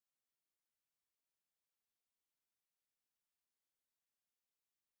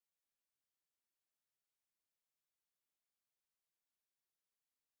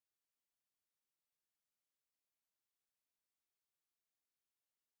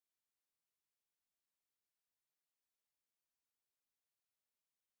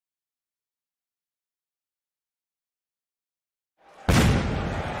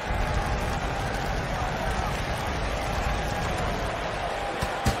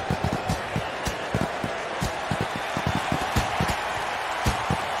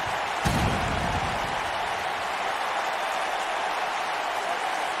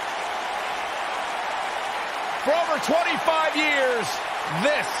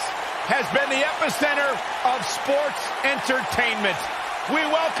has been the epicenter of sports entertainment. We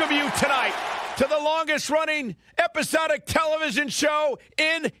welcome you tonight to the longest-running episodic television show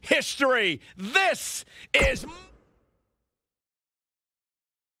in history. This is...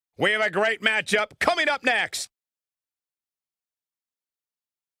 We have a great matchup coming up next.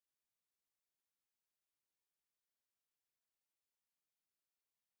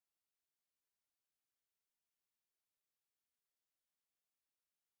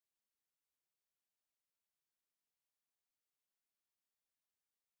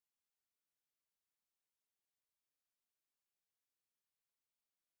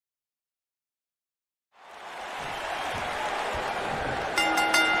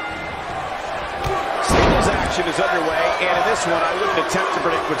 Is underway, and in this one, I wouldn't attempt to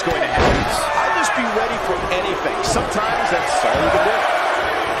predict what's going to happen. I'll just be ready for anything. Sometimes that's all you can do.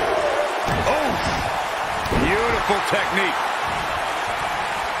 Oh, beautiful technique.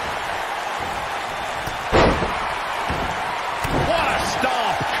 What a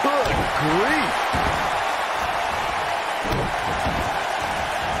stomp. Good grief.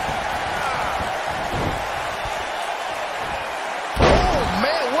 Oh,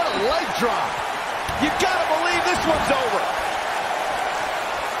 man, what a leg drop. You gotta believe this one's over.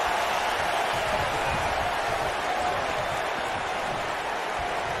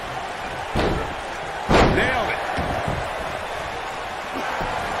 Nailed it.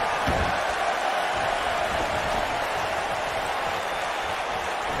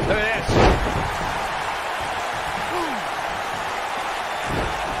 Look at this.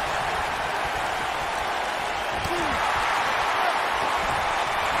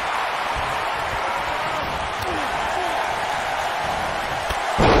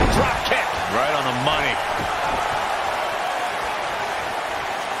 Right on the money.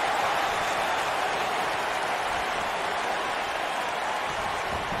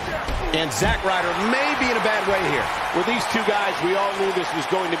 And Zack Ryder may be in a bad way here. With these two guys, we all knew this was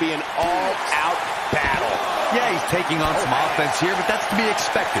going to be an all-out battle. Yeah, he's taking on some offense here, but that's to be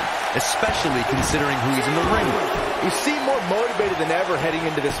expected, especially considering who he's in the ring with. You seem more motivated than ever heading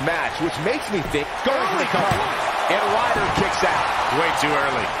into this match, which makes me think going for the cover. And Ryder kicks out. Way too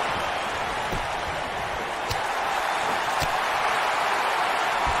early.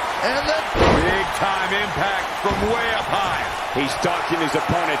 And then big-time impact from way up high. He's stalking his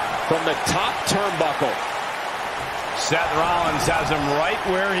opponent from the top turnbuckle. Seth Rollins has him right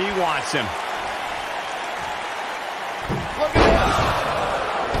where he wants him. Look at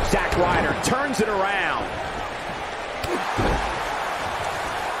this. Zack Ryder turns it around.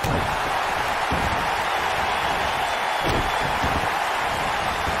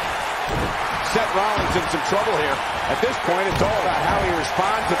 Seth Rollins in some trouble here. At this point, it's all about how he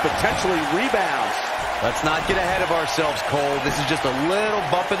responds and potentially rebounds. Let's not get ahead of ourselves, Cole. This is just a little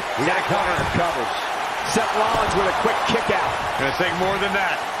bumping. He got covered. Covers. Seth Rollins with a quick kick out. Gonna take more than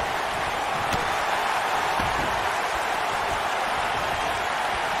that.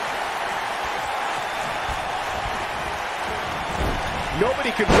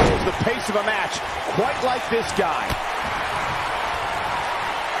 Nobody controls the pace of a match quite like this guy.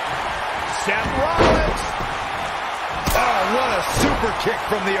 Seth Rollins. Oh, what a super kick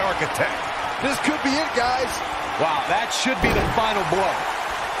from the Architect. This could be it, guys. Wow, that should be the final blow.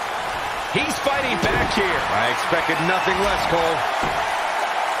 He's fighting back here. I expected nothing less, Cole.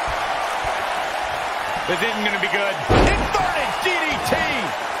 This isn't going to be good. Inverted DDT.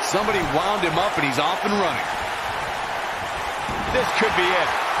 Somebody wound him up, and he's off and running. This could be it.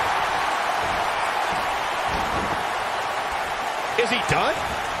 Is he done?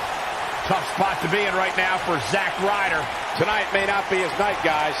 Tough spot to be in right now for Zack Ryder. Tonight may not be his night,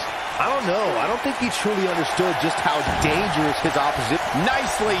 guys. I don't know. I don't think he truly understood just how dangerous his opposition.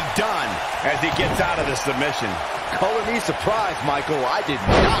 Nicely done as he gets out of the submission. Color me surprised, Michael. I did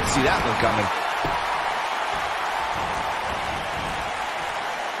not see that one coming.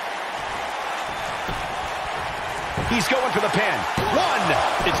 He's going for the pin. One.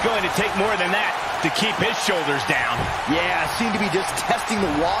 It's going to take more than that to keep his shoulders down. Yeah, seemed to be just testing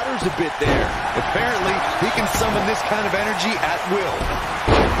the waters a bit there. Apparently, he can summon this kind of energy at will.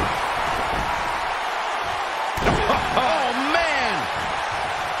 Oh, man.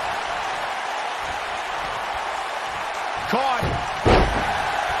 Caught.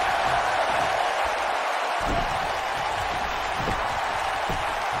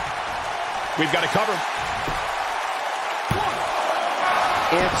 We've got to cover.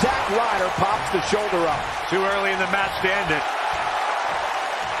 And Zack Ryder pops the shoulder up. Too early in the match to end it.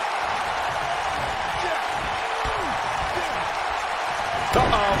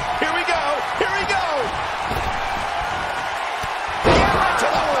 Uh-oh. Here we go. Here we go. Right to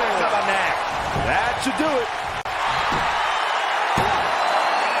the should do it.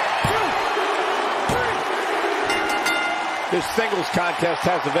 This singles contest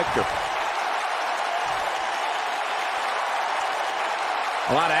has a victor.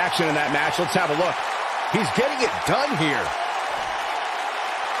 A lot of action in that match. Let's have a look. He's getting it done here.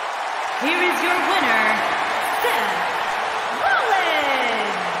 Here is your winner, Seth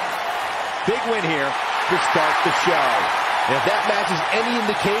Rollins. Big win here to start the show. And if that match is any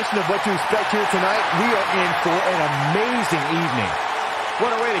indication of what to expect here tonight, we are in for an amazing evening.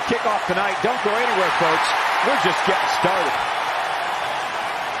 What a way to kick off tonight. Don't go anywhere, folks. We're just getting started.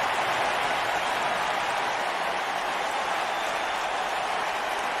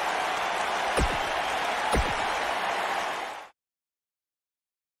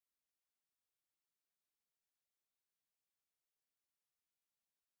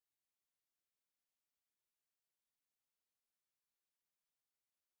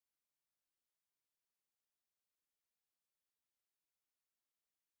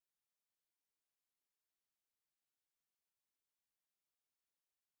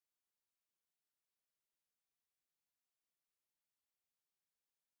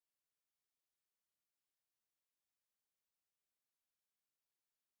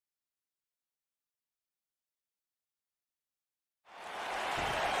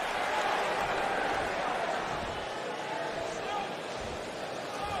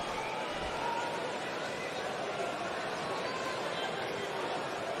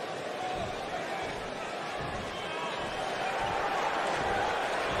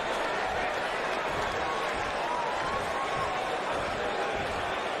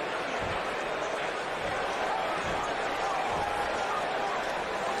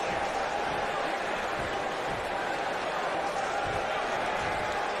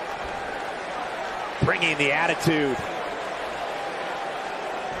 Bringing the attitude.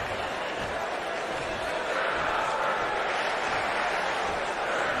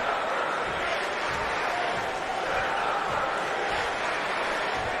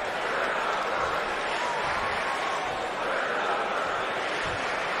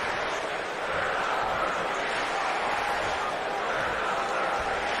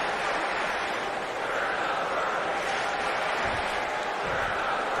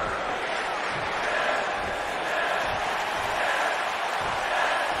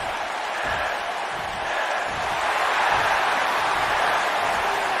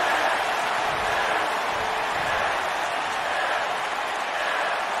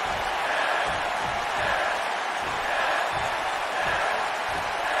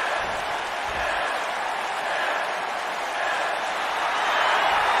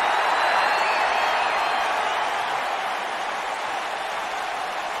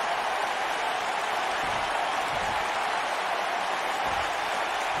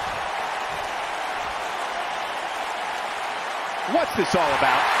 What's this all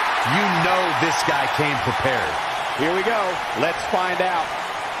about? You know this guy came prepared. Here we go. Let's find out.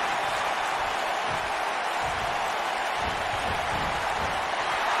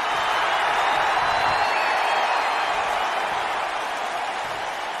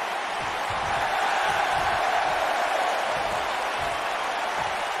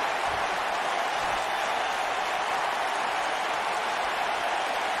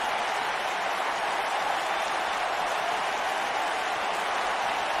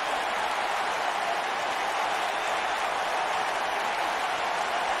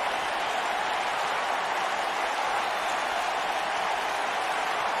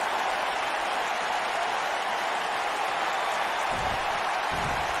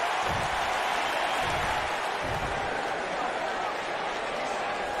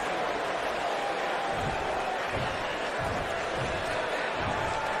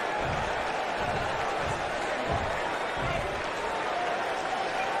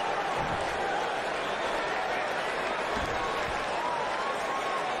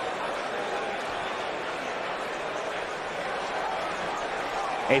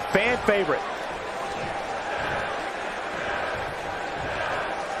 A fan favorite.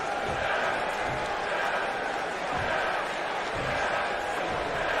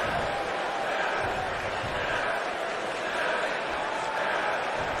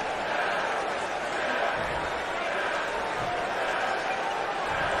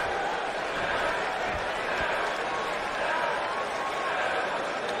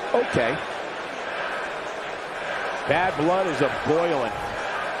 Okay. Bad blood is a-boiling.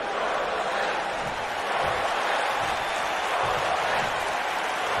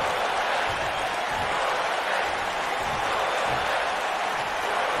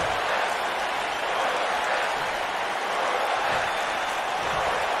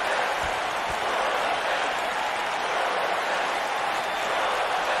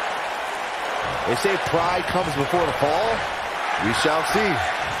 They say pride comes before the fall. We shall see.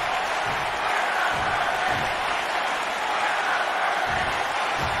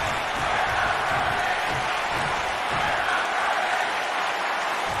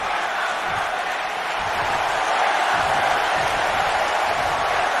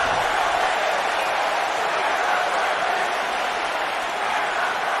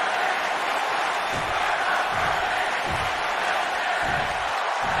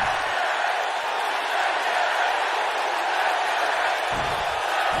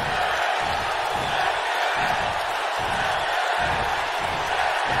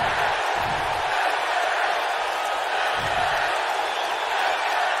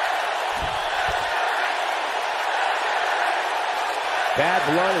 Bad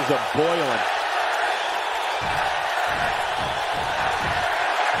blood is a-boiling.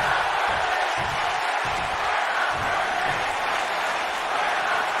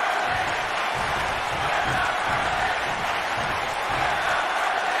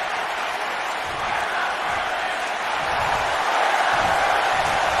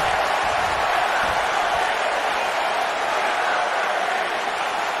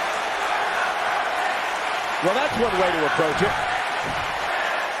 Well, that's one way to approach it.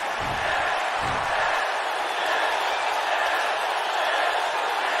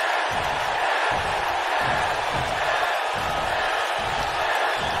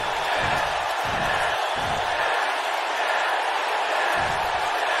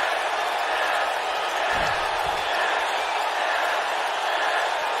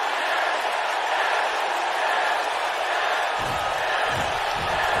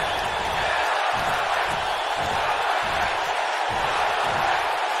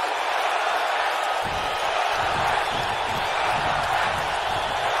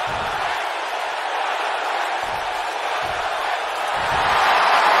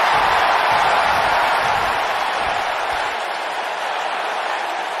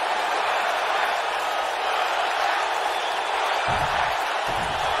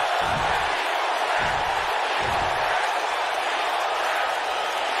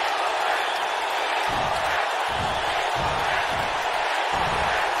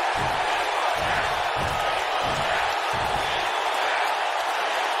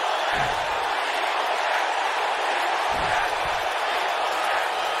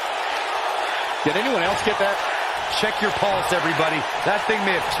 Did anyone else get that? Check your pulse, everybody. That thing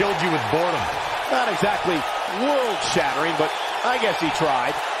may have killed you with boredom. Not exactly world-shattering, but I guess he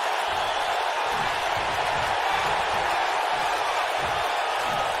tried.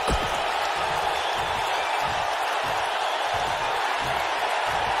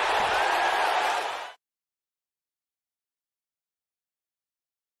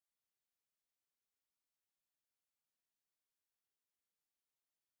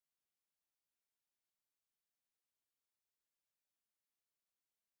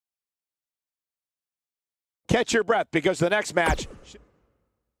 Catch your breath, because the next match...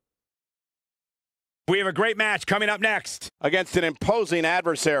 We have a great match coming up next against an imposing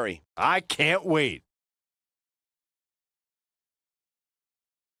adversary. I can't wait.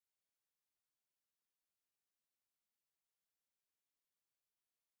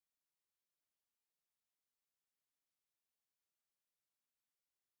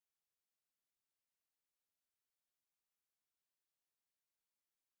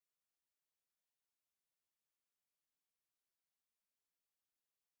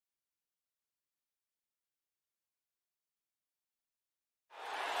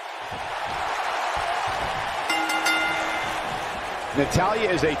 Natalya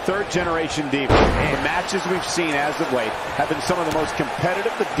is a third-generation diva, and the matches we've seen as of late have been some of the most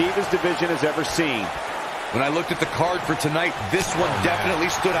competitive the Divas division has ever seen. When I looked at the card for tonight, this one definitely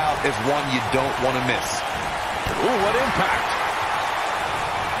stood out as one you don't want to miss. Ooh, what impact.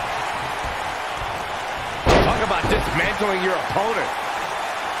 Talk about dismantling your opponent.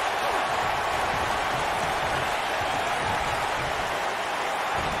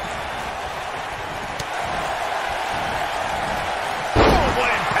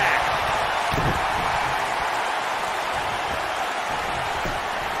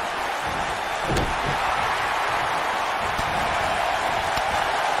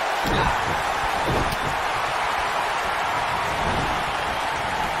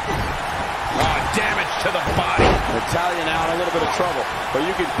 To the body. Natalya now in a little bit of trouble, but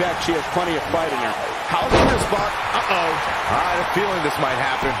you can bet she has plenty of fight in her. How's in this spot? Uh-oh. I had a feeling this might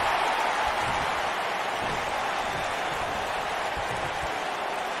happen.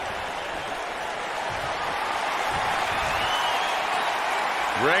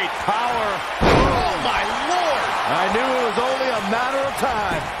 Great power. Oh, my Lord. I knew it was only a matter of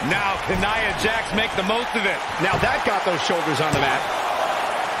time. Now, can Nia Jax make the most of it? Now that got those shoulders on the mat.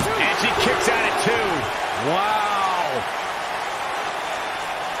 And she kicks at it, too. Wow.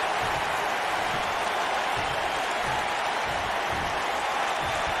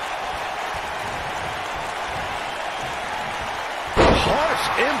 Harsh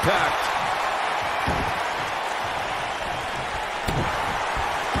impact.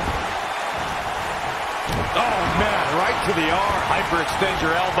 Oh, man, right to the arm. Hyperextend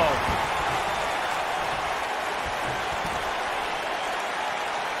your elbow.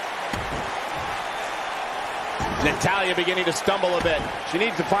 Natalya beginning to stumble a bit. She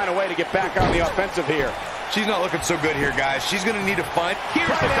needs to find a way to get back on the offensive here. She's not looking so good here, guys. She's going to need to find... Here's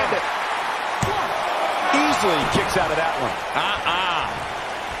the cover. Easily kicks out of that one.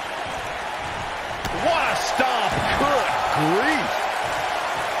 What a stomp. Good grief.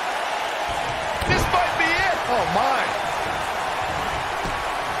 This might be it. Oh, my.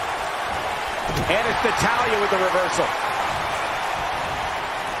 And it's Natalya with the reversal.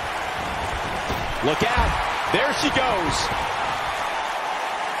 Look out. There she goes.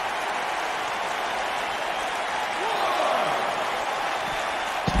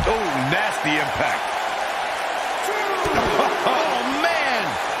 Oh, nasty impact. Oh, man.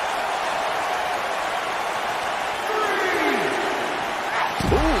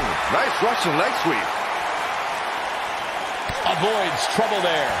 Ooh, nice Russian leg sweep. Avoids trouble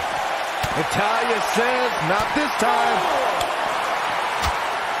there. Natalya says, not this time.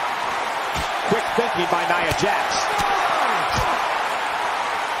 Quick thinking by Nia Jax.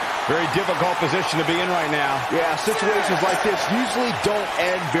 Very difficult position to be in right now. Yeah, situations like this usually don't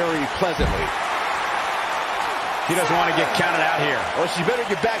end very pleasantly. She doesn't want to get counted out here. Well, she better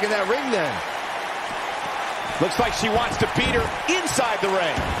get back in that ring then. Looks like she wants to beat her inside the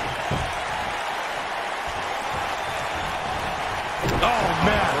ring. Oh,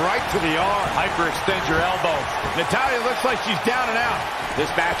 man, right to the arm. Hyperextend your elbow. Natalya looks like she's down and out. This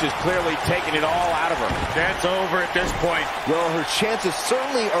match is clearly taking it all out of her. That's over at this point. Well, her chances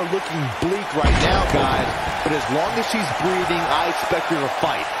certainly are looking bleak right now, guys. But as long as she's breathing, I expect her to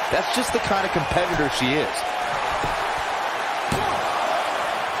fight. That's just the kind of competitor she is.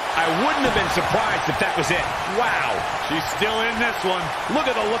 I wouldn't have been surprised if that was it. Wow. She's still in this one. Look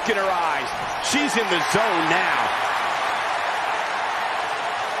at the look in her eyes. She's in the zone now.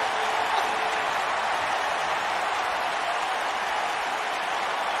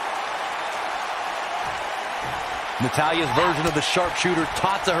 Natalya's version of the sharpshooter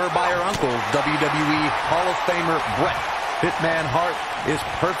taught to her by her uncle, WWE Hall of Famer Bret Hitman Hart, is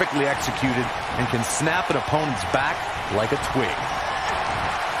perfectly executed and can snap an opponent's back like a twig.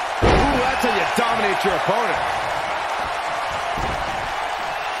 Ooh, that's how you dominate your opponent.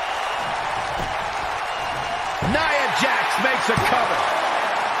 Nia Jax makes a cover.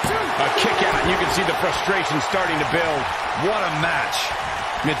 A kick out, and you can see the frustration starting to build. What a match.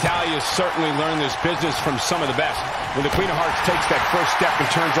 Natalya's certainly learned this business from some of the best. When the Queen of Hearts takes that first step and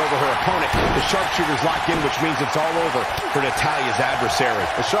turns over her opponent, the sharpshooter's locked in, which means it's all over for Natalya's adversary.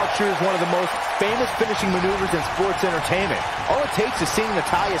 The sharpshooter is one of the most famous finishing maneuvers in sports entertainment. All it takes is seeing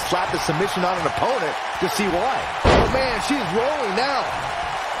Natalya slap the submission on an opponent to see why. Oh, man, she's rolling now.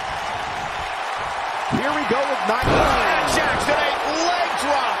 Here we go with Nia Jackson, a leg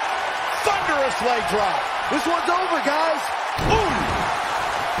drop. Thunderous leg drop. This one's over, guys. Ooh.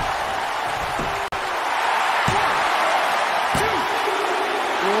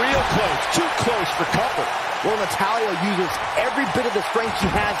 Real close, too close for comfort. Well, Natalya uses every bit of the strength she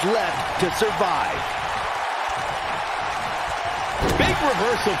has left to survive. Big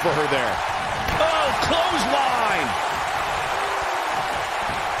reversal for her there. Oh, clothesline.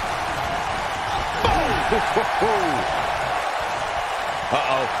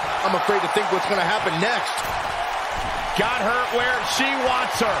 Uh-oh. I'm afraid to think what's going to happen next. Got her where she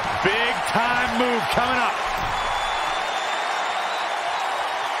wants her. Big time move coming up.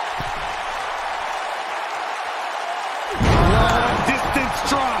 Distance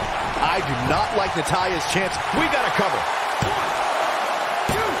drop. I do not like Natalya's chance. We got to cover.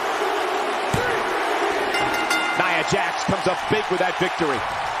 1, 2, 3. Nia Jax comes up big with that victory.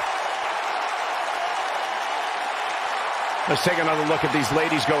 Let's take another look at these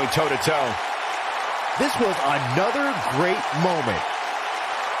ladies going toe-to-toe. This was another great moment.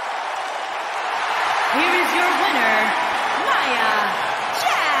 Here is your winner, Nia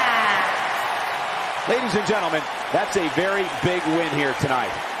Jax. Ladies and gentlemen, that's a very big win here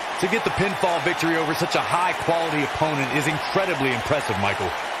tonight. To get the pinfall victory over such a high-quality opponent is incredibly impressive,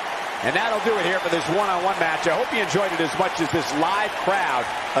 Michael. And that'll do it here for this one-on-one match. I hope you enjoyed it as much as this live crowd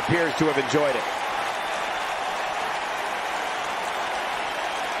appears to have enjoyed it.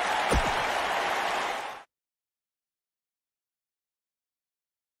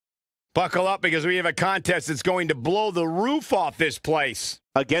 Buckle up because we have a contest that's going to blow the roof off this place.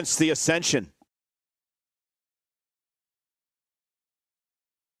 Against the Ascension.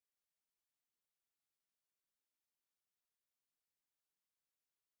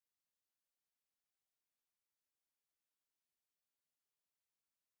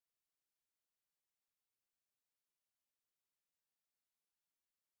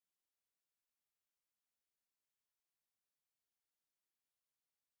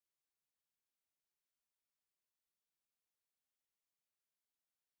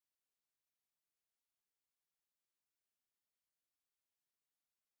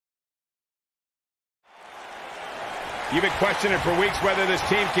 You've been questioning for weeks whether this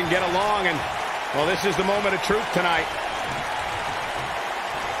team can get along, and, well, this is the moment of truth tonight.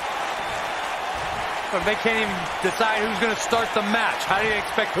 But they can't even decide who's going to start the match. How do you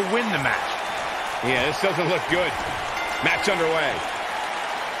expect to win the match? Yeah, this doesn't look good. Match underway.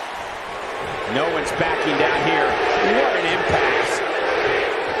 No one's backing down here. What an impasse.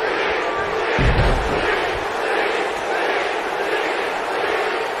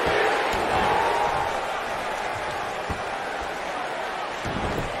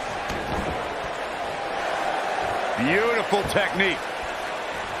 Beautiful technique.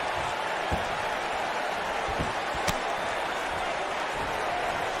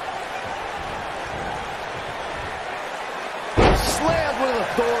 Slammed with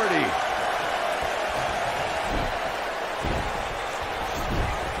authority.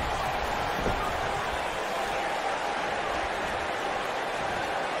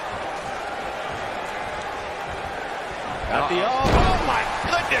 Got the oh my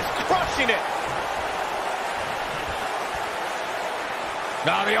goodness, crushing it.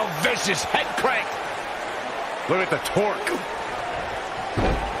 Now the old vicious head crank. Look at the torque.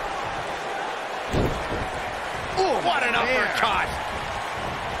 Oh, what an uppercut.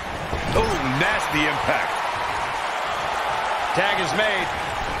 Oh, nasty impact. Tag is made.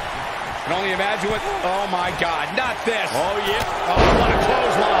 Can only imagine what... Oh, my God. Not this. Oh, yeah. Oh, what a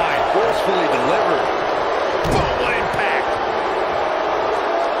clothesline. Forcefully delivered. Oh, what impact.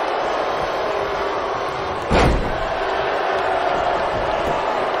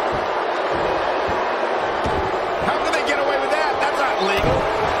 How can they get away with that? That's not legal.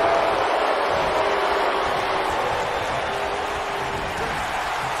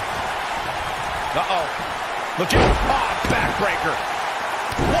 Uh-oh. Look at... Oh, backbreaker.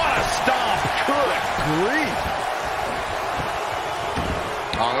 What a stomp. Good grief.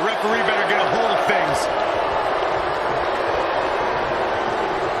 Oh, the referee better get a hold of things.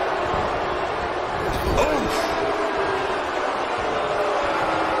 Oof.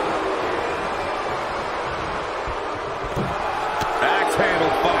 Axe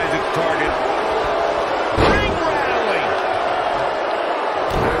handle finds its target. Ring rattling.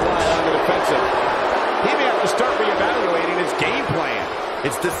 Very well on the defensive. He may have to start reevaluating his game plan.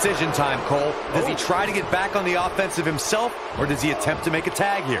 It's decision time, Cole. Does he try to get back on the offensive himself, or does he attempt to make a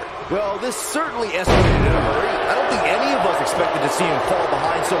tag here? Well, this certainly escalated in a hurry. I don't think any of us expected to see him fall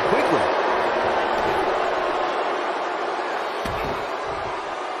behind so quickly.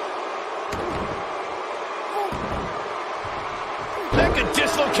 That could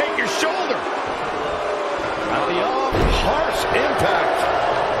dislocate your shoulder. Out the arm. Harsh impact.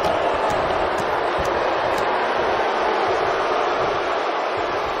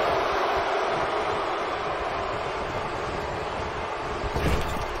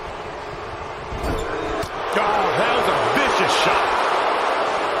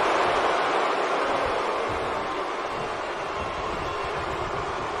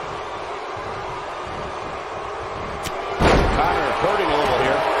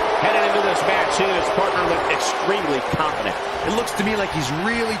 His partner looked extremely confident. It looks to me like he's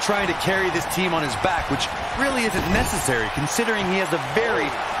really trying to carry this team on his back, which really isn't necessary, considering he has a very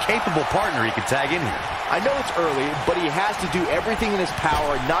capable partner he can tag in here. I know it's early, but he has to do everything in his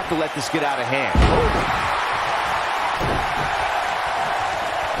power not to let this get out of hand.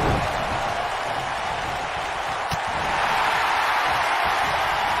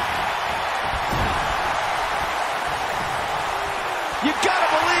 You gotta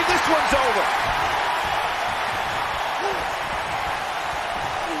believe this one's over.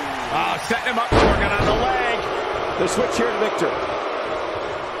 Oh, setting him up, working on the leg. The switch here to Victor.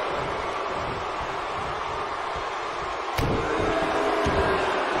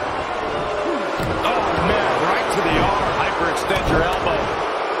 Oh, man, right to the arm. Hyperextend your elbow.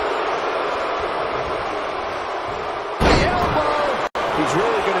 Oh,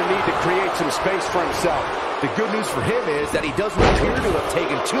 really going to need to create some space for himself. The good news for him is that he doesn't appear to have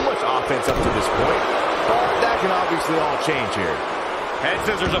taken too much offense up to this point. But that can obviously all change here. Head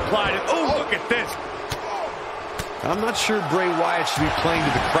scissors applied. Oh, look at this. I'm not sure Bray Wyatt should be playing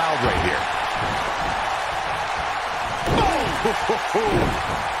to the crowd right here. Ooh,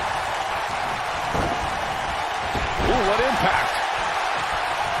 what impact.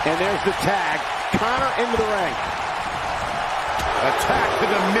 And there's the tag. Connor into the ring. Attack to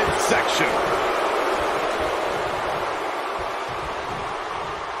the midsection.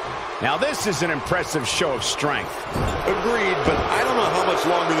 Now this is an impressive show of strength. Agreed, but I don't know how much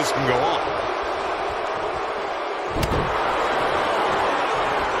longer this can go on.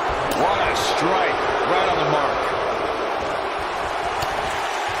 What a strike. Right on the mark.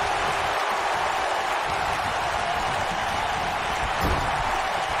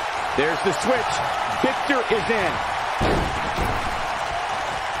 There's the switch. Victor is in.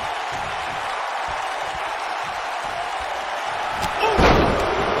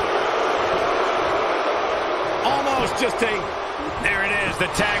 Almost just a... There it is. The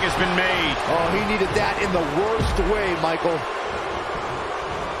tag has been made. Oh, he needed that in the worst way, Michael.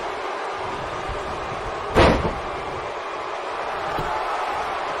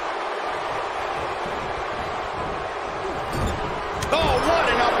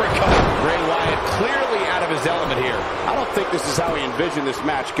 His element here. I don't think this is how he envisioned this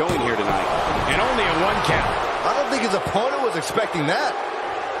match going here tonight. And only a 1 count. I don't think his opponent was expecting that.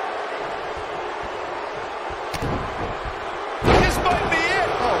 This might be it.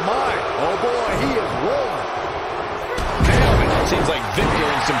 Oh, my. Oh, boy, he is rolling. Nailed it. Seems like Victor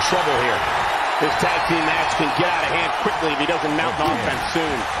in some trouble here. This tag team match can get out of hand quickly if he doesn't mount an offense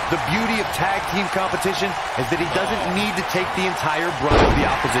soon. The beauty of tag team competition is that he doesn't need to take the entire brunt of the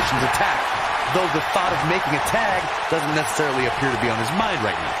opposition's attack. Though the thought of making a tag doesn't necessarily appear to be on his mind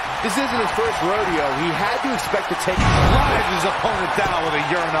right now. This isn't his first rodeo. He had to expect to take Drives his opponent down with a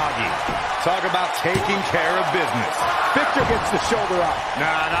Uranagi. Talk about taking care of business. Victor gets the shoulder up.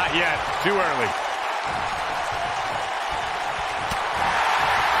 Nah, not yet. Too early.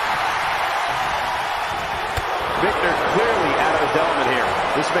 Victor clearly out of his element here.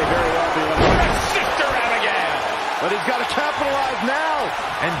 This may very well be one of the... Sister out again. But he's got to capitalize now.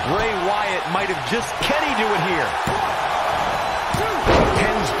 And Bray Wyatt might have just... Can he do it here?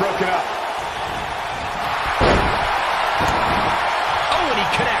 Pin's broken up. Oh, and he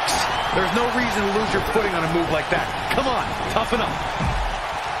connects. There's no reason to lose your footing on a move like that. Come on, toughen up.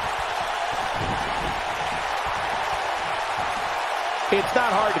 It's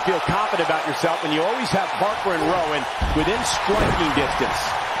not hard to feel confident about yourself when you always have Harper and Rowan within striking distance.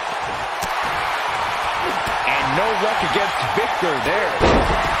 And no luck against Victor there.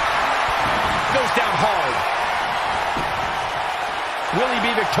 Goes down hard. Will he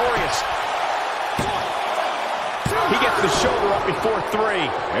be victorious? He gets the shoulder up before 3.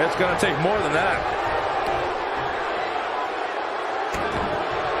 It's going to take more than that.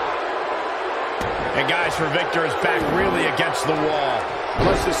 And guys, for Victor, his back really against the wall.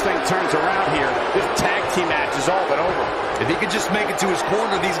 Once this thing turns around here, this tag team match is all but over. If he could just make it to his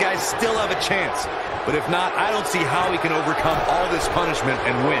corner, these guys still have a chance. But if not, I don't see how he can overcome all this punishment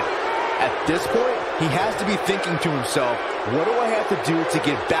and win. At this point, he has to be thinking to himself, what do I have to do to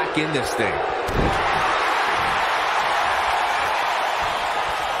get back in this thing?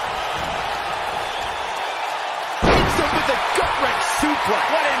 Hits him with a gut-wrench suplex.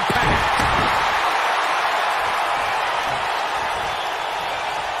 What impact!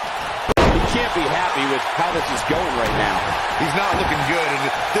 Can't be happy with how this is going right now. He's not looking good, and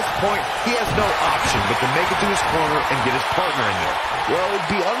at this point, he has no option but to make it to his corner and get his partner in there. Well,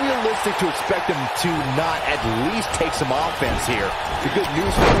 it'd be unrealistic to expect him to not at least take some offense here. The good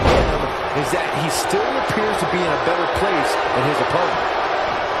news for him is that he still appears to be in a better place than his opponent.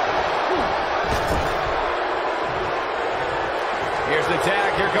 Here's the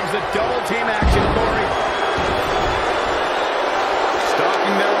tag. Here comes the double team action, Corey.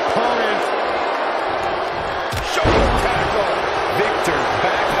 Stalking their opponent. Shoulder tackle. Victor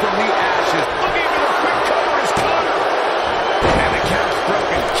back from the ashes. Looking for the quick cover is Connor. And the count's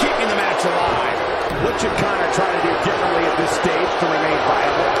broken, keeping the match alive. What should Connor try to do differently at this stage to remain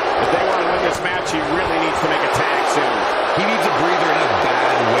viable? If they want to win this match, he really needs to make a tag soon. He needs a breather in a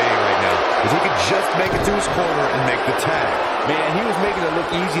bad way right now. If he could just make it to his corner and make the tag. Man, he was making it look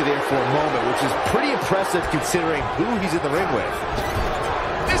easy there for a moment, which is pretty impressive considering who he's in the ring with.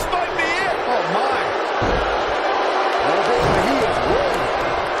 This might be it. Oh, my. Oh, boy, he is rolling.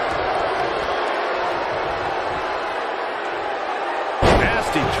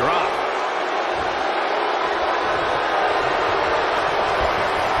 Nasty drop.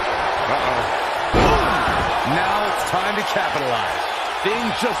 time to capitalize.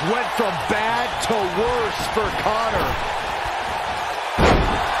 Things just went from bad to worse for Connor.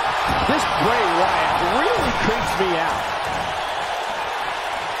 This Bray Wyatt really creeps me out.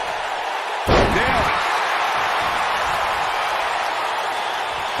 Nailed it.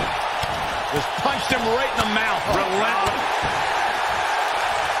 Just punched him right in the mouth. Relentless.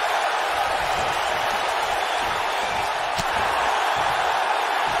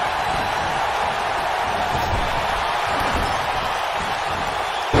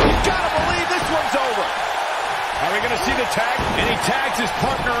 Are we going to see the tag? And he tags his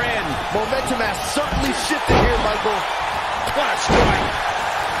partner in. Momentum has certainly shifted here, Michael. What a strike.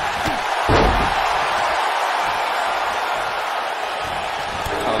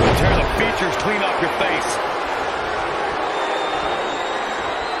 Oh, tear the features clean off your face.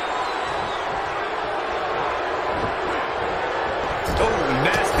 Oh,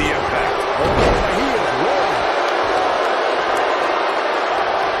 nasty impact. Oh, he is rolling.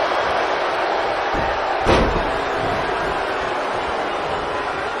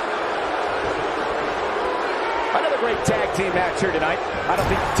 Great tag team match here tonight. I don't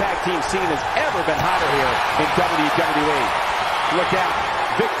think the tag team scene has ever been hotter here in WWE. Look out.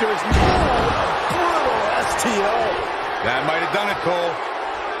 Victor is brutal STO. That might have done it, Cole.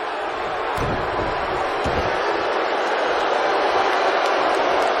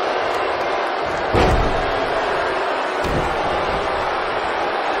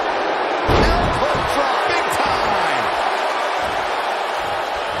 Elbow drop, big time.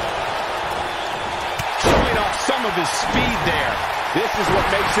 Showing off some of his speed there. This is what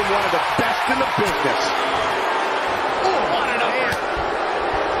makes him one of the best in the business. Oh, what an upper.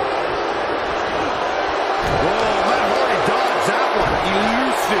 Whoa, Matt Hardy dodged that one.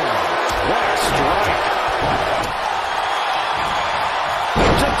 Elusive. What a strike.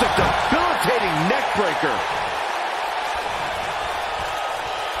 Just a debilitating neck breaker.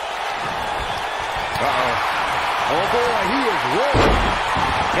 Uh-oh. Oh, boy, he is rolling.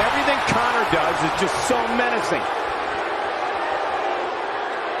 Everything Connor does is just so menacing.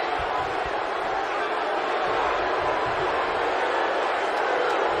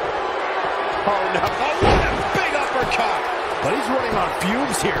 Oh, no. Oh, what a big uppercut. But he's running on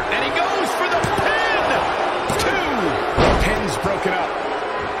fumes here. And he goes for the pin. 2. The pin's broken up.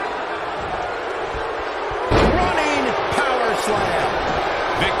 Running power slam.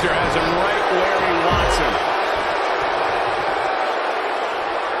 Victor has him right where he wants him.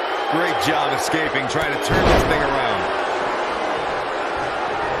 Great job escaping, trying to turn this thing around.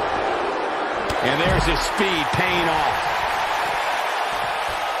 And there's his speed paying off.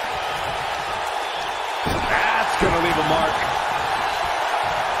 That's going to leave a mark.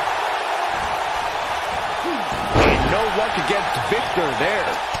 And no luck against Victor there.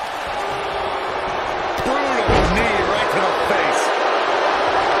 Brutal knee right to the face.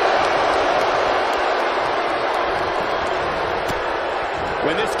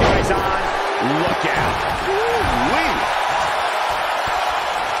 When this guy's on, look out. Woo-wee.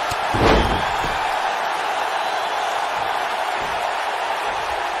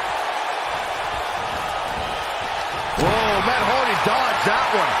 Whoa, Matt Hardy dodged that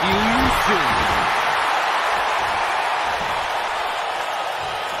one. Elusive.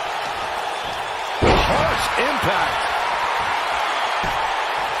 Harsh impact.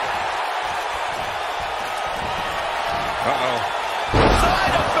 Uh-oh.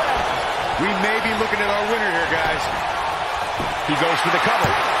 Side effect. We may be looking at our winner here, guys. He goes for the cover.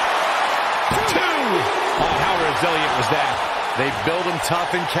 2. Oh, how resilient was that? They build him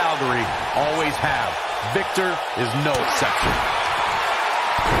tough in Calgary, always have. Victor is no exception.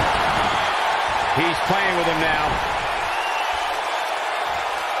 He's playing with him now.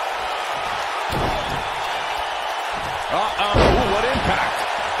 Uh-oh. Ooh, what impact.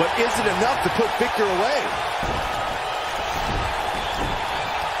 But is it enough to put Victor away?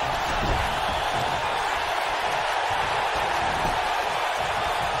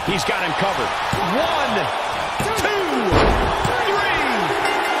 He's got him covered. 1, 2, 3.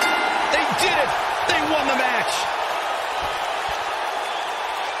 They did it. They won the match.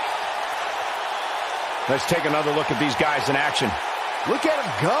 Let's take another look at these guys in action. Look at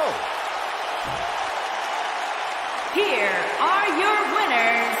him go. Here are your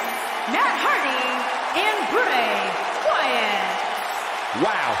winners, Matt Hardy and Bray Wyatt.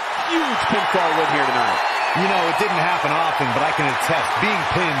 Wow, huge pinfall win here tonight. You know, it didn't happen often, but I can attest, being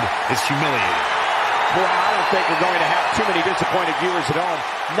pinned is humiliating. Boy, I don't think we're going to have too many disappointed viewers at home.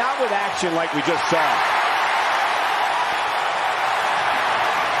 Not with action like we just saw.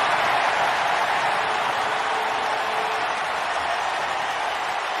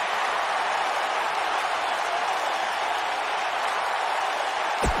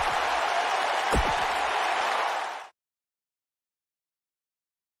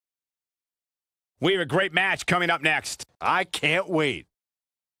 We have a great match coming up next. I can't wait.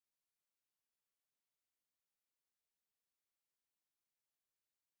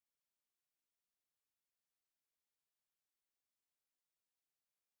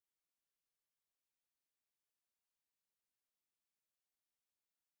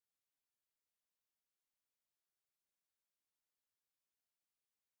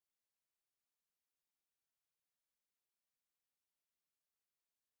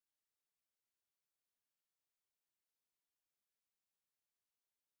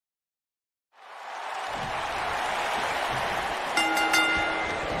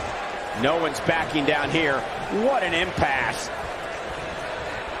 No one's backing down here. What an impasse.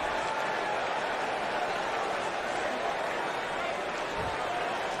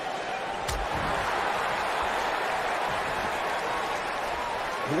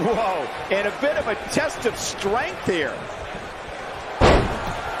 Whoa, and a bit of a test of strength here.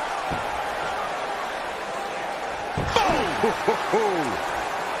 Boom!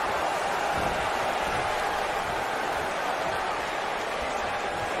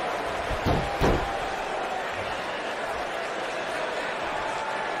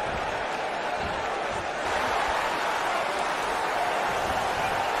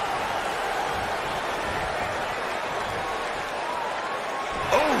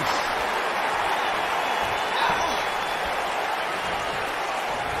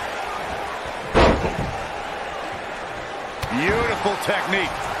 Beautiful technique.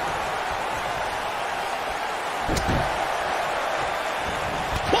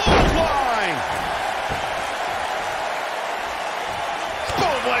 Clothesline!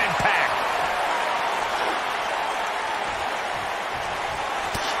 Boom, what impact!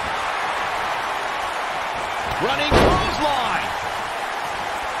 Running clothesline!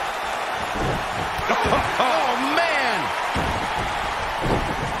 Oh, man!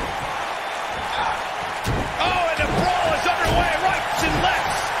 Oh, and the brawl is underway, rights and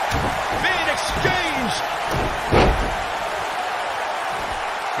lefts being exchanged.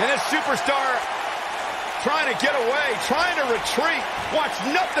 And this superstar trying to get away, trying to retreat. Wants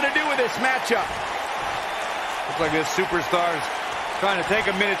nothing to do with this matchup. Looks like this superstar's trying to take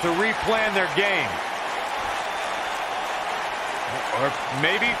a minute to replan their game. Or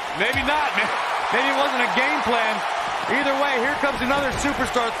maybe not. Maybe it wasn't a game plan. Either way, here comes another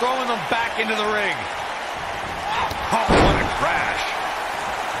superstar throwing them back into the ring. Oh, what a crash.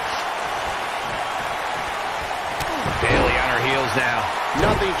 Bayley on her heels now.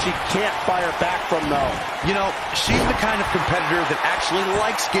 Nothing she can't fire back from, though. You know, she's the kind of competitor that actually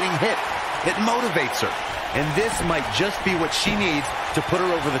likes getting hit. It motivates her. And this might just be what she needs to put her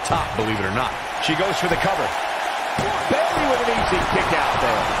over the top, believe it or not. She goes for the cover. Bayley with an easy kick out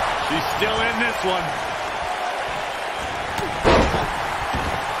there. She's still in this one.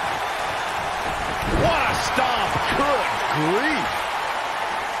 What a stomp. Good grief.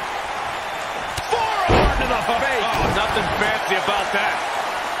 Forearm to the face. Oh, nothing fancy about that.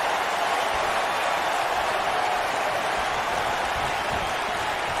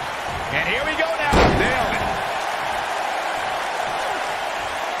 And here we go now. Nailed it.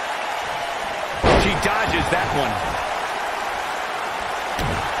 She dodges that one.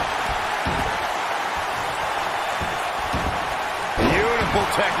 Beautiful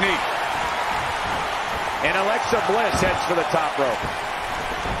technique. And Alexa Bliss heads for the top rope.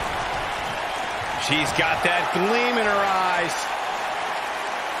 She's got that gleam in her eyes.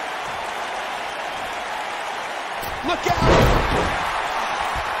 Look out!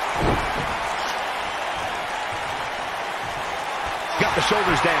 Got the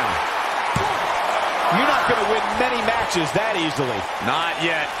shoulders down. You're not going to win many matches that easily. Not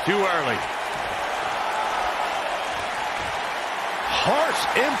yet. Too early. Harsh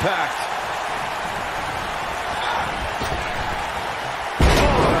impact.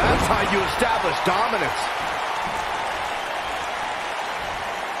 That's how you establish dominance.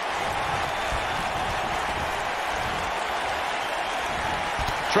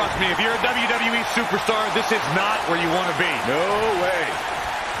 Trust me, if you're a WWE superstar, this is not where you want to be. No way.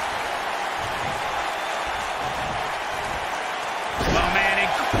 Oh, man,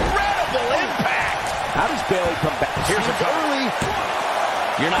 incredible impact. How does Bayley come back? Here's a cover. Early.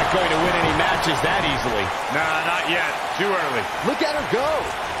 You're not going to win any matches that easily. Nah, not yet. Too early. Look at her go.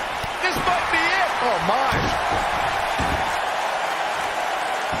 This might be it. Oh, my.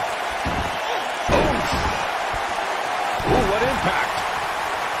 Ooh, what impact.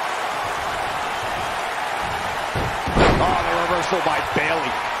 Oh, the reversal by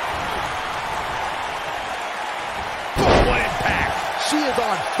Bayley. Oh, what impact. She is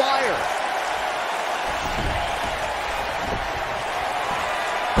on fire.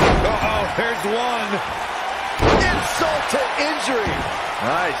 Uh-oh. There's one. Insult to injury.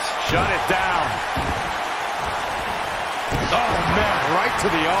 Nice. Shut it down. Oh, man, right to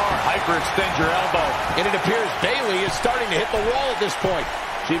the arm. Hyperextend your elbow. And it appears Bayley is starting to hit the wall at this point.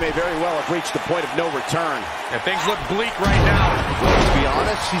 She may very well have reached the point of no return. And things look bleak right now. To be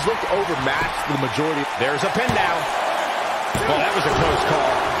honest, she's looked overmatched for the majority. There's a pin down. Well, that was a close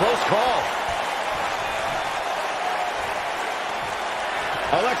call. Close call.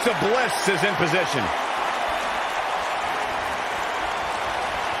 Alexa Bliss is in position.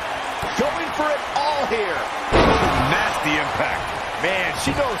 Going for it all here. Nasty impact. Man,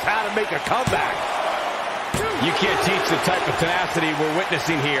 she knows how to make a comeback. You can't teach the type of tenacity we're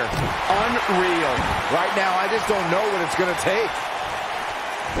witnessing here. Unreal. Right now, I just don't know what it's going to take.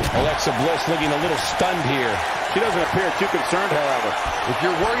 Alexa Bliss looking a little stunned here. She doesn't appear too concerned, however. If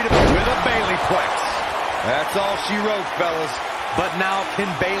you're worried about with a Bayley plex. That's all she wrote, fellas. But now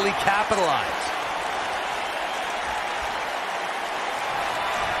can Bayley capitalize?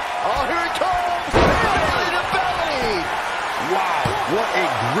 Oh, here it comes! Belly to belly! Wow, what a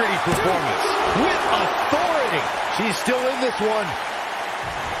gritty performance. With authority. She's still in this one.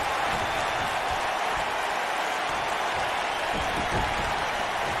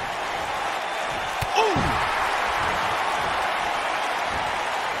 Ooh!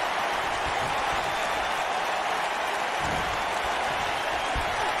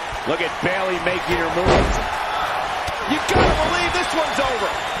 Look at Bayley making her moves. You gotta believe this one's over.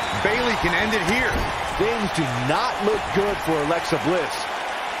 Bayley can end it here. Things do not look good for Alexa Bliss.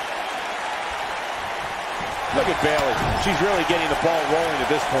 Look at Bayley. She's really getting the ball rolling at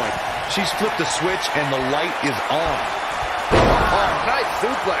this point. She's flipped the switch and the light is on. Oh, nice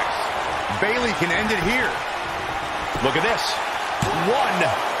suplex. Bayley can end it here. Look at this. 1,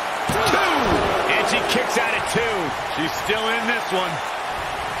 2. And she kicks out at 2. She's still in this one.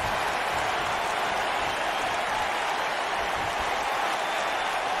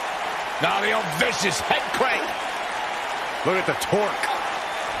 Now the old vicious head crank. Look at the torque.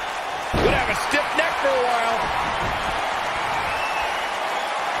 Could have a stiff neck for a while.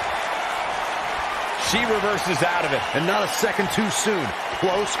 She reverses out of it. And not a second too soon.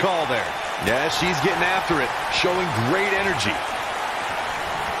 Close call there. Yeah, she's getting after it, showing great energy.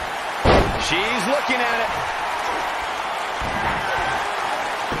 She's looking at it.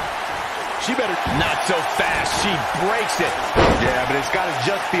 She better not so fast. She breaks it. Yeah, but it's got to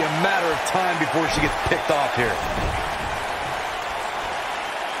just be a matter of time before she gets picked off here.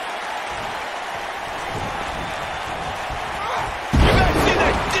 You guys see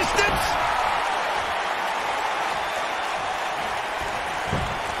that distance?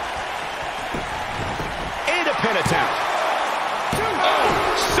 And a pin attempt. Oh,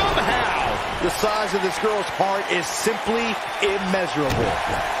 somehow. The size of this girl's heart is simply immeasurable.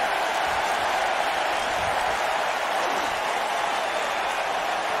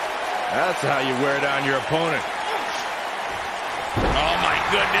 That's how you wear down your opponent. Oh, my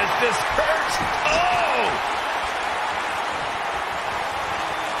goodness, this hurts.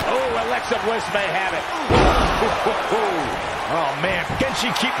 Oh, Alexa Bliss may have it. Oh, man, can she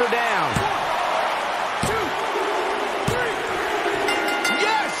keep her down? 1, 2, 3.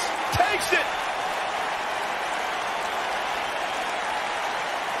 Yes, takes it.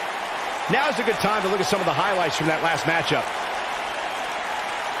 Now's a good time to look at some of the highlights from that last matchup.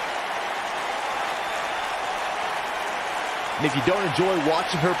 And if you don't enjoy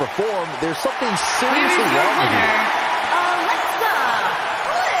watching her perform, there's something seriously wrong with you. Alexa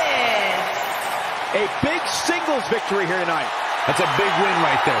Bliss. A big singles victory here tonight. That's a big win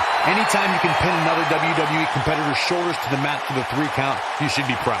right there. Anytime you can pin another WWE competitor's shoulders to the mat for the 3 count, you should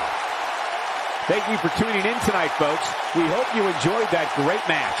be proud. Thank you for tuning in tonight, folks. We hope you enjoyed that great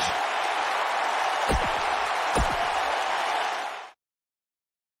match.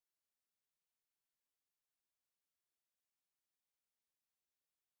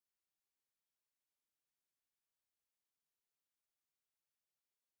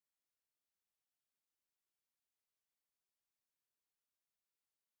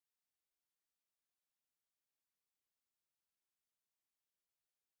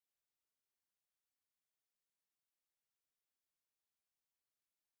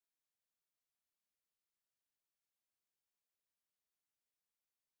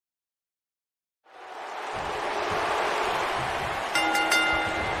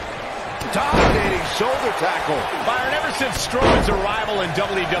 Dominating shoulder tackle. Byron, ever since Strowman's arrival in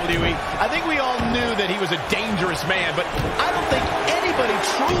WWE, I think we all knew that he was a dangerous man, but I don't think anybody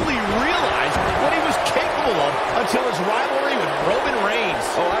truly realized what he was capable of until his rivalry with Roman Reigns.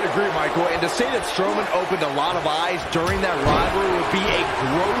 was. Oh, I'd agree, Michael. And to say that Strowman opened a lot of eyes during that rivalry would be a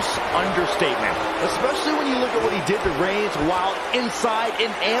gross understatement, especially when you look at what he did to Reigns while inside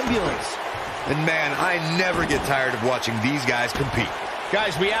an ambulance. And man, I never get tired of watching these guys compete.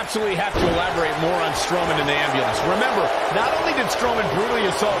 Guys, we absolutely have to elaborate more on Strowman in the ambulance. Remember, not only did Strowman brutally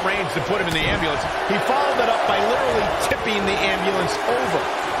assault Reigns to put him in the ambulance, he followed it up by literally tipping the ambulance over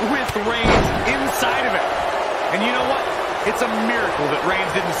with Reigns inside of it. And you know what? It's a miracle that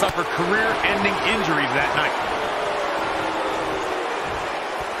Reigns didn't suffer career-ending injuries that night.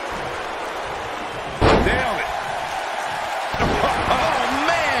 Nailed it. Oh,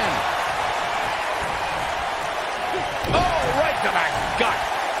 man! Oh, right to the gut.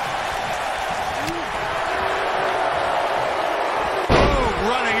 Boom,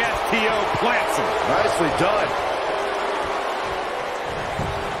 running STO plants him. Nicely done.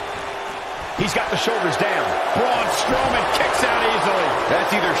 He's got the shoulders down. Braun Strowman kicks out easily. That's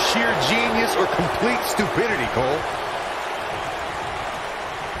either sheer genius or complete stupidity, Cole.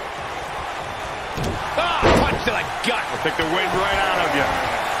 Ah, punch to the gut. Will take the wind right out of you.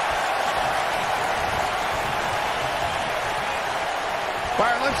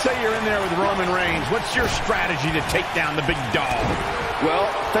 Byron, let's say you're in there with Roman Reigns. What's your strategy to take down the big dog? Well,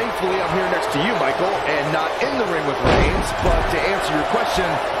 thankfully I'm here next to you, Michael, and not in the ring with Reigns. But to answer your question,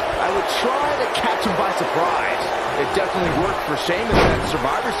 I would try to catch him by surprise. It definitely worked for Sheamus at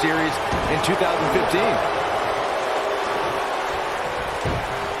Survivor Series in 2015.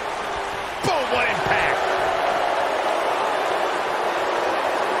 Boom, what impact!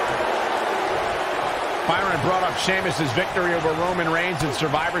 Byron brought up Sheamus' victory over Roman Reigns in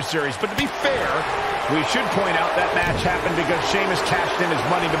Survivor Series, but to be fair, we should point out that match happened because Sheamus cashed in his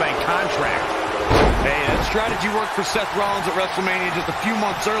Money in the Bank contract. Hey, that strategy worked for Seth Rollins at WrestleMania just a few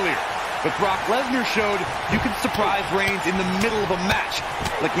months earlier. But Brock Lesnar showed you can surprise Reigns in the middle of a match,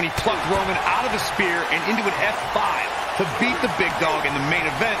 like when he plucked Roman out of a spear and into an F5 to beat the big dog in the main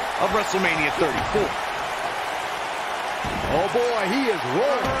event of WrestleMania 34. Oh boy, he is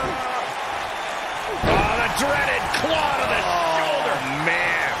rolling. Oh, the dreaded claw to the shoulder.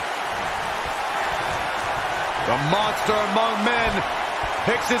 Man. The monster among men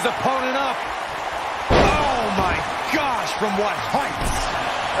picks his opponent up. Oh my gosh, from what heights?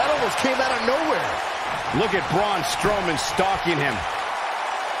 That almost came out of nowhere. Look at Braun Strowman stalking him.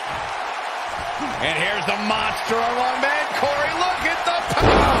 And here's the monster among men. Corey, look at the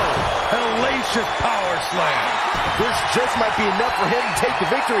power. Hellacious power slam. This just might be enough for him to take the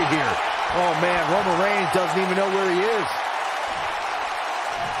victory here. Oh man, Roman Reigns doesn't even know where he is.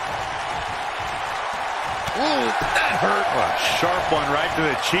 Ooh, that hurt. Oh, a sharp one right to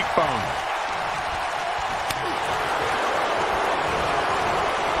the cheekbone.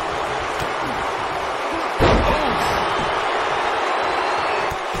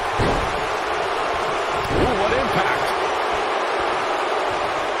 Ooh, what impact.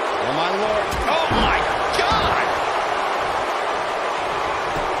 Oh, my Lord. Oh, my God.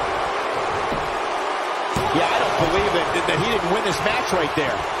 Yeah, I don't believe that he didn't win this match right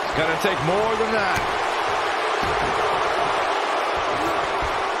there. It's going to take more than that.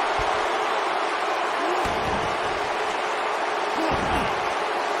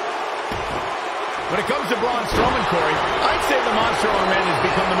 When it comes to Braun Strowman, Corey, I'd say the Monster Among Men has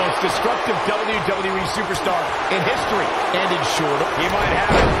become the most destructive WWE superstar in history. And in short, he might have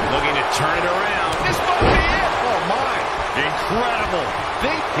it. Looking to turn it around. This might be it. Oh, my. Incredible.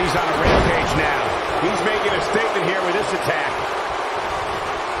 He's on a rampage now. He's making a statement here with this attack.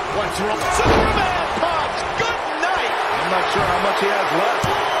 What's wrong? Superman punch. Good night. I'm not sure how much he has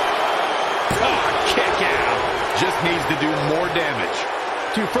left. Oh, kick out. Just needs to do more damage.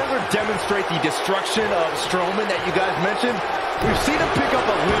 To further demonstrate the destruction of Strowman that you guys mentioned, we've seen him pick up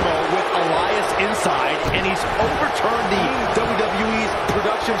a limo with Elias inside, and he's overturned the WWE's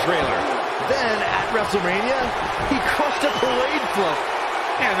production trailer. Then, at WrestleMania, he crushed a parade float.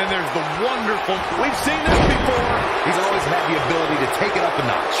 And then there's the wonderful... We've seen this before. He's always had the ability to take it up a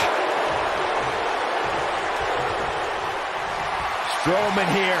notch. Strowman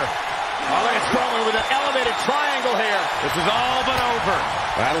here. Oh, look at Strowman with an elevated triangle here. This is all but over.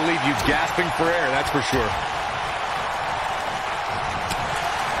 That'll leave you gasping for air, that's for sure.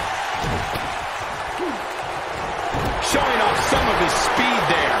 Showing off some of his speed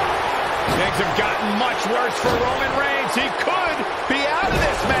there. Things have gotten much worse for Roman Reigns. He could be out of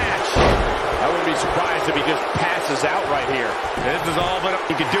this match. I wouldn't be surprised if he just passes out right here. This is all but...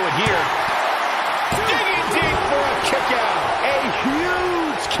 He could do it here. Digging deep for a kick out. A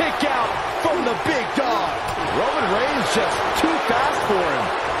huge kick out from the big dog. Roman Reigns just too fast for him.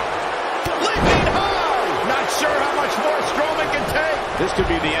 Leaping high. Not sure how much more Strowman can take. This could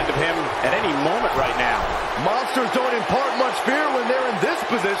be the end of him at any moment right now. Monsters don't impart much fear when they're in this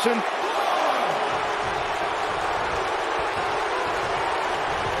position.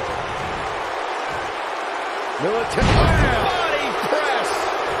 Military body press.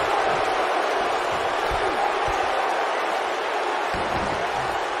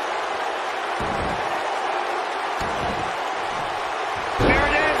 There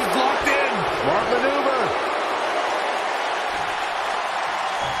it is. It's locked in. Smart maneuver.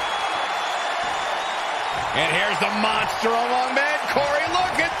 And here's the monster among men. Corey,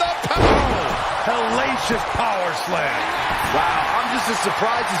 look at the power. Hellacious power slam. Wow, I'm just as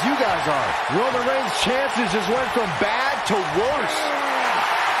surprised as you guys are. Roman Reigns' chances just went from bad to worse.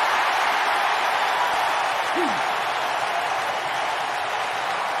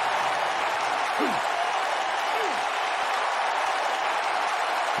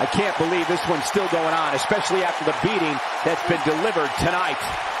 I can't believe this one's still going on, especially after the beating that's been delivered tonight.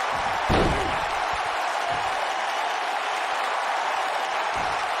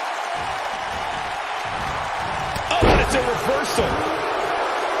 Oh, and it's a reversal.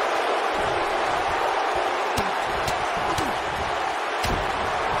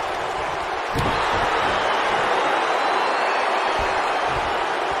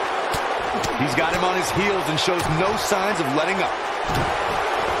 He's got him on his heels and shows no signs of letting up.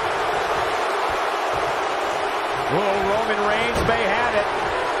 Oh, Roman Reigns may have it.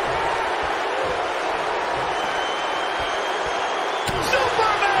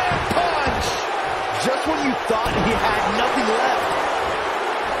 Superman punch. Just when you thought he had nothing left.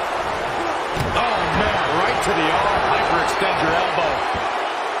 Oh, man, right to the arm. Hyperextend your elbow.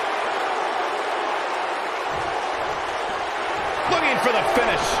 Looking for the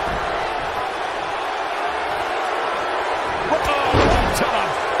finish. Oh, to the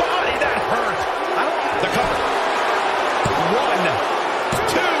body. That hurt. The cover. 1,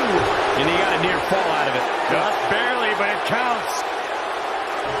 2. And he got a near fall out of it. Just barely, but it counts.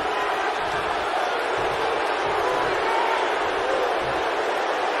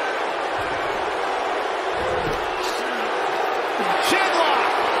 Chinlock.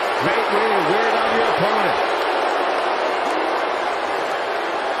 Great way to wear it on your opponent.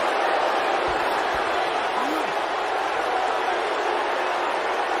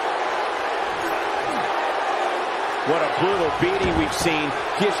 What a brutal beating we've seen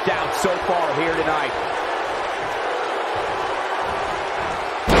dished out so far here tonight.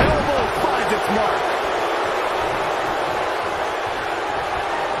 Elbow finds its mark.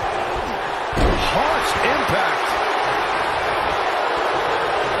 Harsh impact.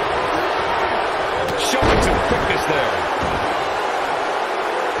 Showing some quickness there.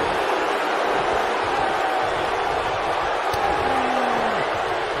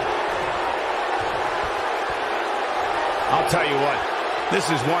 I'll tell you what, this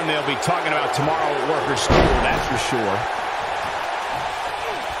is one they'll be talking about tomorrow at workers' school, that's for sure.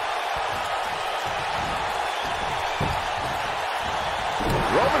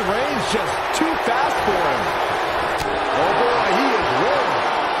 Roman Reigns just too fast for him. Oh boy, he is rolling.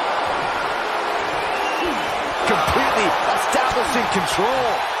 Completely establishing control.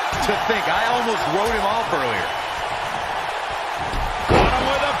 To think, I almost wrote him off earlier. Got him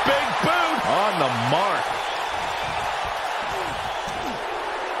with a big boot. On the mark.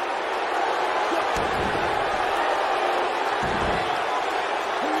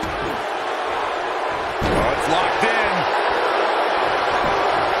 Oh, it's locked in.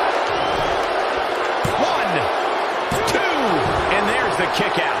 1, 2, and there's the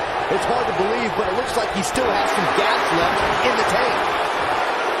kick out. It's hard to believe, but it looks like he still has some gas left in the tank.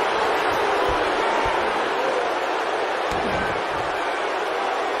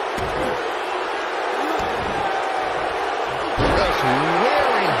 Just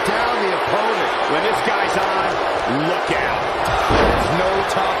wearing down the opponent. When this guy's on, look out. There's no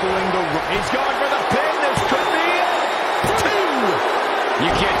toppling the... He's going for the pin. This could be it. 2.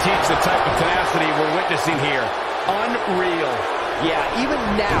 You can't teach the type of tenacity we're witnessing here. Unreal. Yeah, even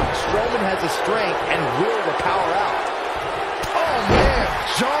now, Strowman has the strength and will to power out. Oh, man,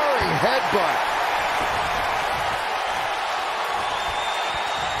 jarring headbutt.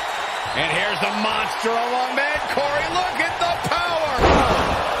 And here's the monster among men. Corey, look at the power.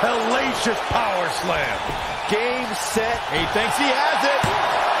 Hellacious power slam. Game, set. He thinks he has it.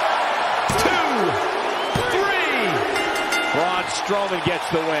 2, 3. Braun Strowman gets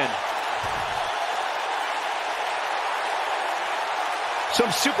the win. Some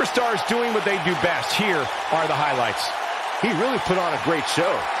superstars doing what they do best. Here are the highlights. He really put on a great show.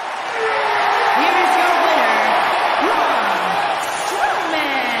 Here is your winner, Braun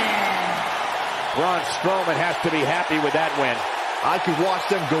Strowman. Braun Strowman has to be happy with that win. I could watch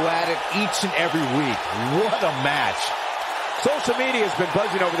them go at it each and every week. What a match. Social media has been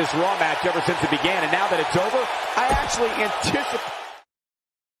buzzing over this Raw match ever since it began, and now that it's over, I actually anticipate...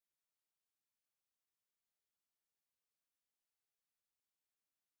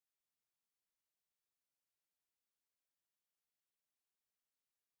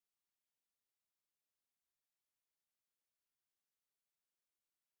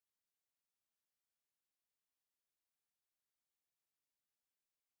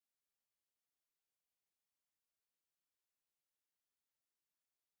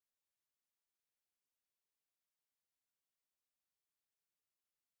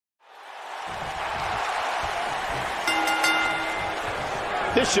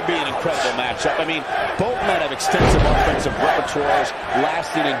 This should be an incredible matchup. I mean, both men have extensive offensive repertoires,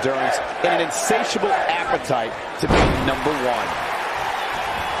 lasting endurance, and an insatiable appetite to be number one.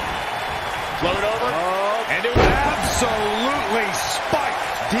 Float over, and it was absolutely spiked.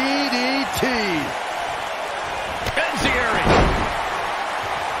 DDT. Benzieri.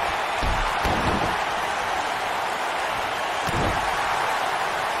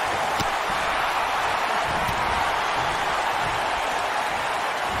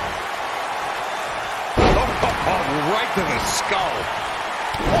 Right to the skull.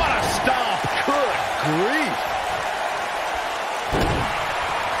 What a stomp. Good grief.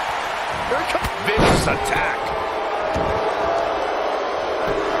 Here it comes. Vicious attack.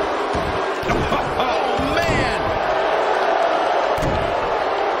 Oh, man.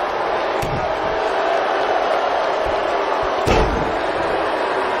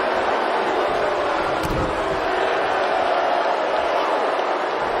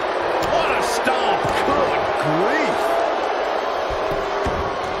 What a stomp. Good grief.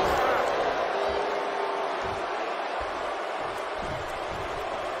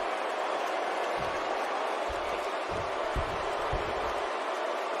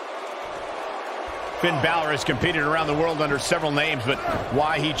 Finn Balor has competed around the world under several names, but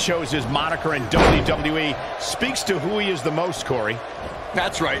why he chose his moniker in WWE speaks to who he is the most, Corey.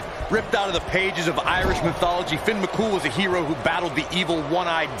 That's right. Ripped out of the pages of Irish mythology, Finn McCool was a hero who battled the evil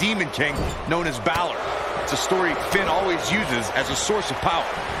one-eyed demon king known as Balor. It's a story Finn always uses as a source of power.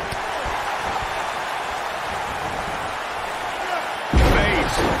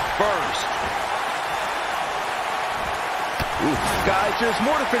 Face first. Guys, there's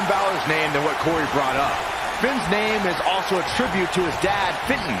more to Finn Balor's name than what Corey brought up. Finn's name is also a tribute to his dad,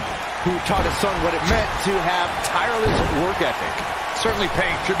 Finton, who taught his son what it meant to have tireless work ethic. Certainly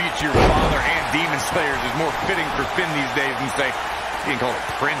paying tribute to your father and Demon Slayers is more fitting for Finn these days than, say, being called a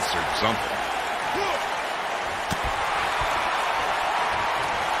prince or something.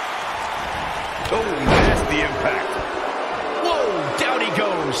 Oh, nasty impact. Whoa, down he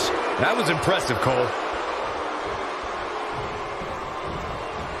goes. That was impressive, Cole.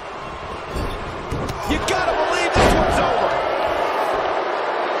 You gotta believe this one's over.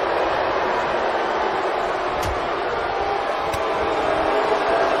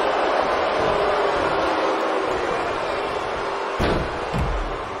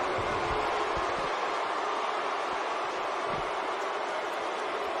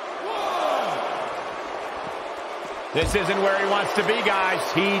 This isn't where he wants to be, guys.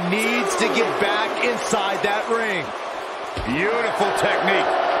 He needs to get back inside that ring. Beautiful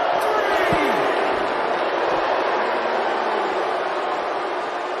technique.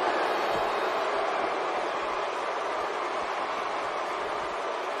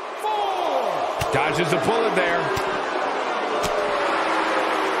 Dodges a bullet there.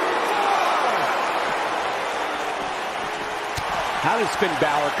 How does Finn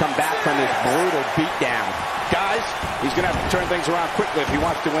Balor come back from this brutal beatdown? Guys, he's going to have to turn things around quickly if he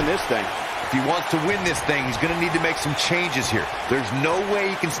wants to win this thing. If he wants to win this thing, he's going to need to make some changes here. There's no way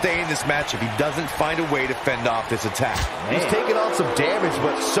he can stay in this match if he doesn't find a way to fend off this attack. He's taking on some damage,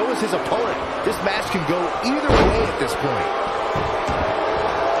 but so is his opponent. This match can go either way at this point.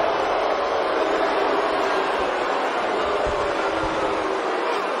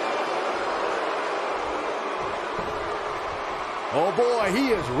 Oh boy,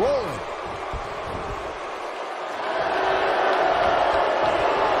 he is rolling.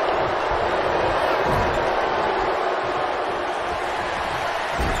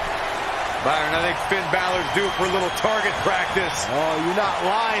 Byron, I think Finn Balor's due for a little target practice. Oh, you're not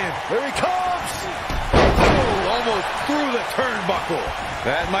lying. Here he comes. Oh, almost through the turnbuckle.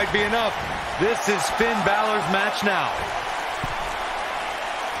 That might be enough. This is Finn Balor's match now.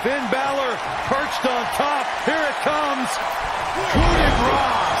 Finn Balor perched on top. Here it comes. Coup de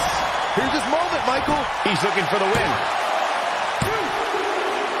grace. Here's his moment, Michael. He's looking for the win. 2,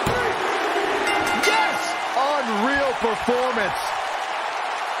 3. Yes! Unreal performance.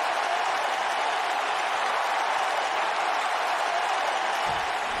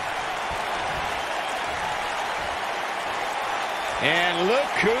 And look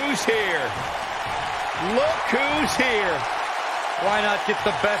who's here. Look who's here. Why not get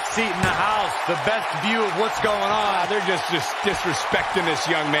the best seat in the house, the best view of what's going on? They're just disrespecting this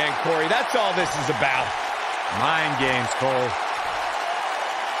young man, Corey. That's all this is about. Mind games, Cole.